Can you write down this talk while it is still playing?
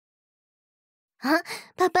あ、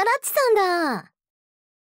パパラッチさんだ。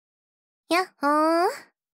やっほー、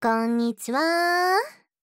こんにちは。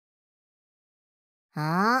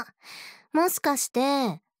もしかし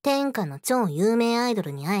て、天下の超有名アイド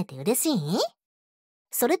ルに会えて嬉しい？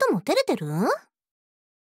それとも照れてる？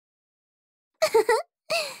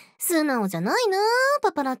素直じゃないな、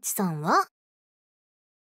パパラッチさんは。っ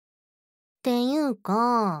ていう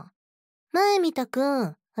か、前みた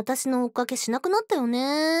く私の追っかけしなくなったよ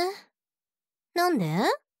ね。なんで？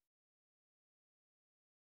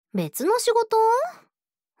別の仕事？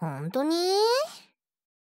本当に？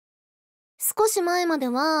少し前まで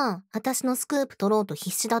は私のスクープ取ろうと必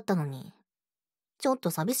死だったのに、ちょっ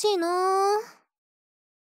と寂しいな。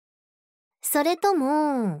それと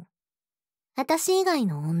も、私以外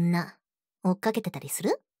の女追っかけてたりす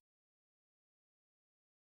る？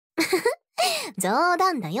冗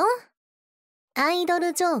談だよ。アイド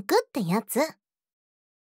ルジョークってやつ。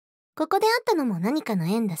ここで会ったのも何かの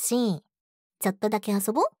縁だし、ちょっとだけ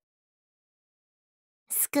遊ぼう。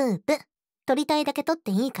スクープ取りたいだけ取って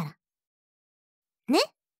いいからね。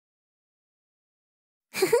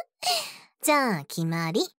じゃあ決ま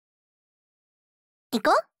り。行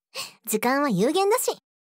こう。時間は有限だし。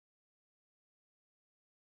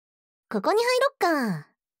ここに入ろっか。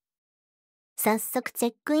早速チェ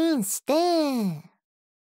ックインして。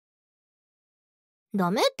ダ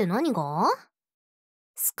メって何が？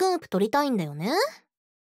スクープ取りたいんだよね。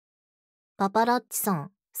パパラッチさ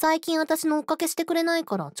ん、最近私の追っかけしてくれない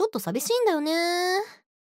からちょっと寂しいんだよね。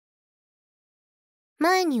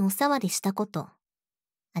前におさわりしたこと、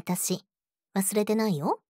私忘れてない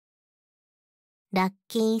よ。ラッ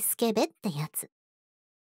キースケベってやつ。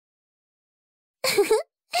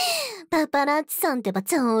パパラッチさんってば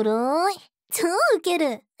ちょろい。超ウケ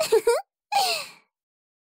る。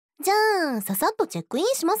じゃあ、ささっとチェックイン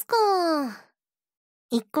しますか。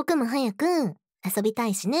一刻も早く遊びた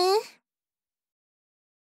いしね。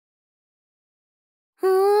う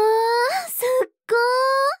わー、すっ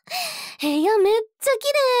ごー。部屋めっちゃ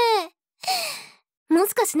綺麗。も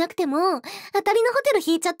しかしなくても、当たりのホテル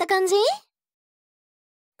引いちゃった感じ？お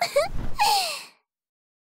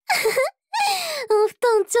布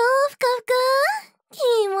団超ふかふか。気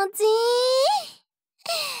持ちい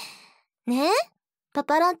い。ねえ、パ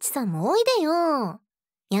パラッチさんもおいでよ。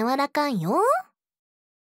柔らかいよ。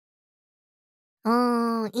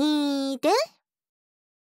いで。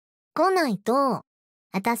来ないと、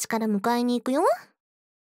私から迎えに行くよ。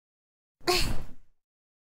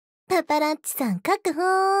パパラッチさん確保。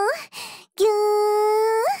ぎゅ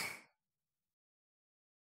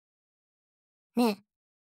ー。ね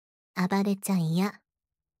え、暴れちゃいや。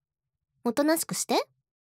おとなしくして。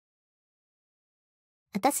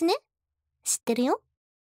私ね、知ってるよ。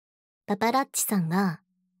パパラッチさんが、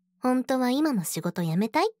本当は今の仕事辞め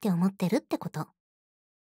たいって思ってるってこと。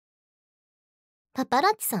パパラ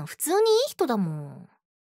ッチさん普通にいい人だもん。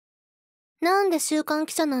なんで週刊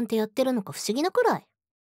記者なんてやってるのか不思議なくらい。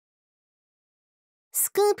ス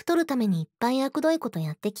クープ取るためにいっぱい悪どいこと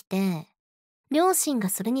やってきて、両親が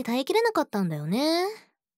それに耐えきれなかったんだよね。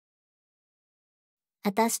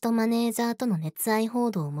私とマネージャーとの熱愛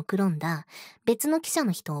報道を目論んだ別の記者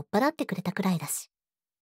の人を追っ払ってくれたくらいだし。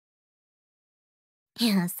い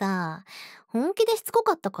やさ、本気でしつこ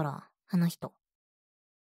かったから、あの人。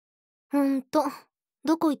ほんと、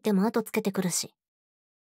どこ行っても後つけてくるし。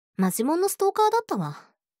マジモンのストーカーだったわ、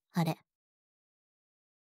あれ。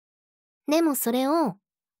でもそれを、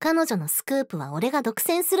彼女のスクープは俺が独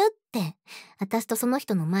占するって、私とその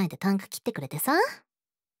人の前でタンク切ってくれてさ。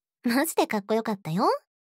マジでかっこよかったよ。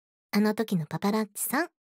あの時のパパラッチさん。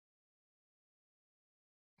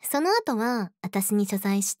その後は、私に謝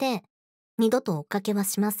罪して、二度と追っかけは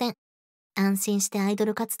しません。安心してアイド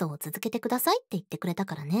ル活動を続けてくださいって言ってくれた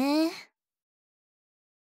からね。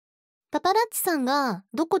パパラッチさんが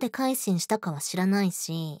どこで改心したかは知らない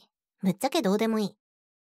し、ぶっちゃけどうでもいい。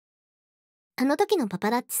あの時のパパ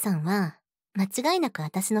ラッチさんは、間違いなく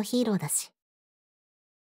私のヒーローだし。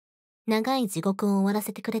長い地獄を終わら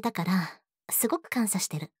せてくれたから、すごく感謝し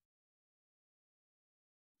てる。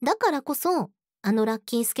だからこそ、あのラッ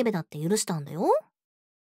キースケベだって許したんだよ。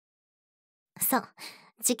そう、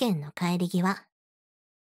事件の帰り際。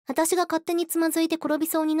私が勝手につまずいて転び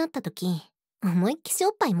そうになった時、思いっきしお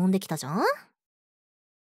っぱい揉んできたじゃん。わ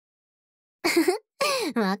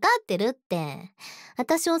かってるって。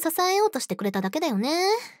私を支えようとしてくれただけだよね。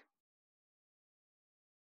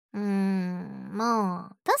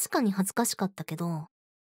まあ、確かに恥ずかしかったけど、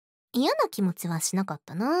嫌な気持ちはしなかっ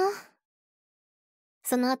たな。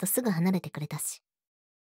その後すぐ離れてくれたし。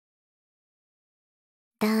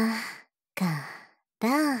だか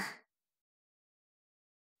ら、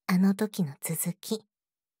あの時の続き、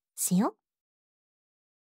しよ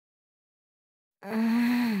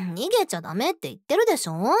逃げちゃダメって言ってるでし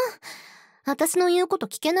ょ。私の言うこと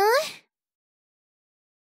聞けない？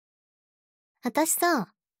私さ、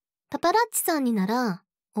パパラッチさんになら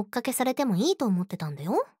追っかけされてもいいと思ってたんだ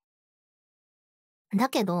よ。だ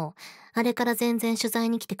けど、あれから全然取材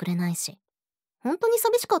に来てくれないし、本当に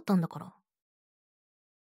寂しかったんだから。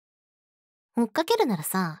追っかけるなら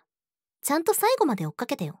さ、ちゃんと最後まで追っか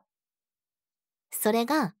けてよ。それ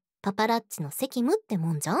がパパラッチの責務って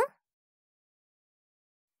もんじゃん？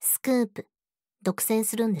スクープ、独占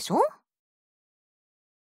するんでしょ？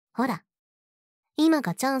ほら、今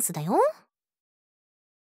がチャンスだよ。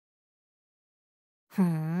ま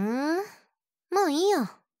あいい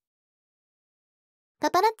や。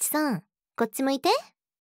パパラッチさん、こっち向いて。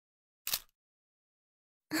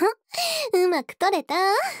うまく撮れた。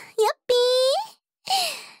やっぴ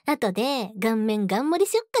ー。後で顔面ガン盛り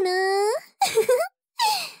しよっかな。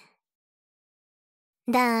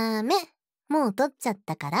ダメ。もう撮っちゃっ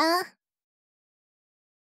たから。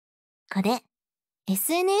これ、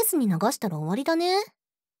SNS に流したら終わりだね。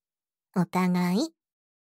お互い。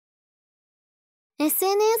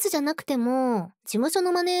SNS じゃなくても、事務所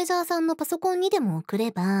のマネージャーさんのパソコンにでも送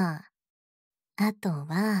れば、あと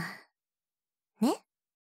は、ね。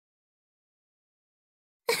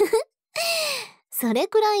それ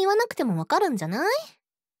くらい言わなくてもわかるんじゃない？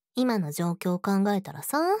今の状況を考えたら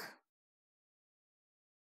さ。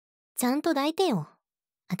ちゃんと抱いてよ。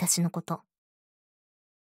私のこと。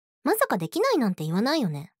まさかできないなんて言わないよ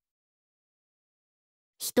ね。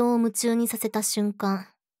人を夢中にさせた瞬間、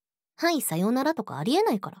はい、さようならとかありえ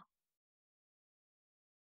ないから。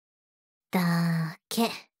だけ。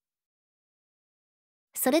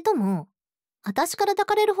それとも、私から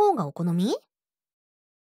抱かれる方がお好み？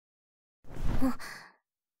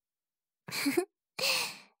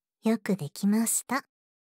よくできました。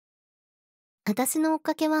私の追っ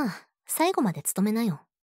かけは最後まで務めなよ。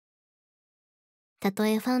たと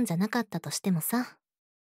えファンじゃなかったとしてもさ。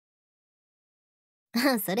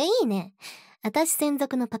それいいね。私専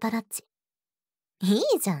属のパパラッチ。いい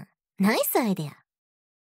じゃん。ナイスアイデア。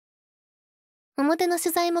表の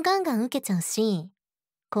取材もガンガン受けちゃうし、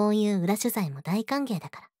こういう裏取材も大歓迎だ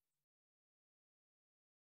から。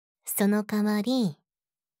その代わり、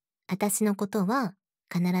私のことは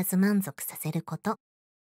必ず満足させること。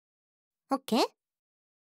オッケー？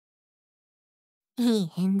いい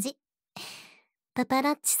返事。パパ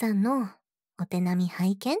ラッチさんのお手並み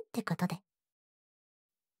拝見ってことで。